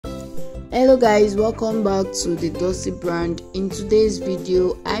Hello guys, welcome back to the thedocybrand. In today's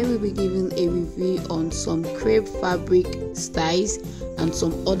video I will be giving a review on some crepe fabric styles and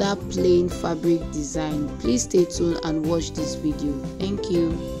some other plain fabric design. Please stay tuned and watch this video. Thank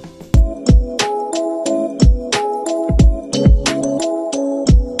you.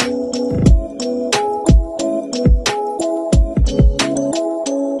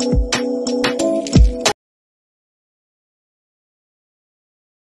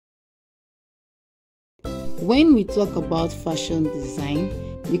 When we talk about fashion design,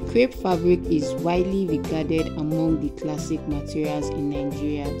 the crepe fabric is widely regarded among the classic materials in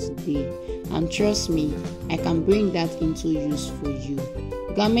Nigeria today, and trust me, I can bring that into use for you.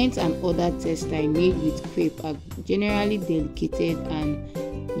 Garments and other textiles made with crepe are generally delicate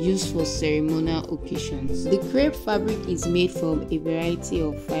and used for ceremonial occasions. The crepe fabric is made from a variety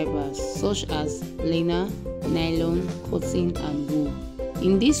of fibers such as linen, nylon, cotton, and wool.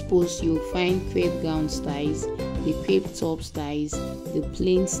 In this post, you'll find crepe gown styles, the crepe top styles, the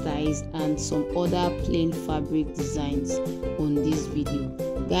plain styles, and some other plain fabric designs on this video.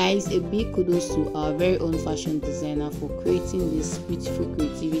 Guys, a big kudos to our very own fashion designer for creating this beautiful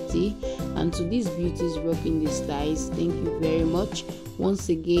creativity, and to these beauties rocking these styles, thank you very much. Once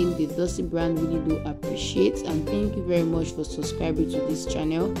again, the thedocybrand really do appreciate, and thank you very much for subscribing to this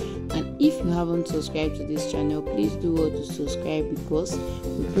channel. And if you haven't subscribed to this channel, please do well to subscribe, because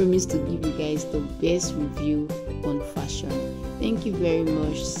we promise to give you guys the best review on fashion. Thank you very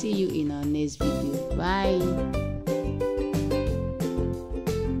much. See you in our next video. Bye.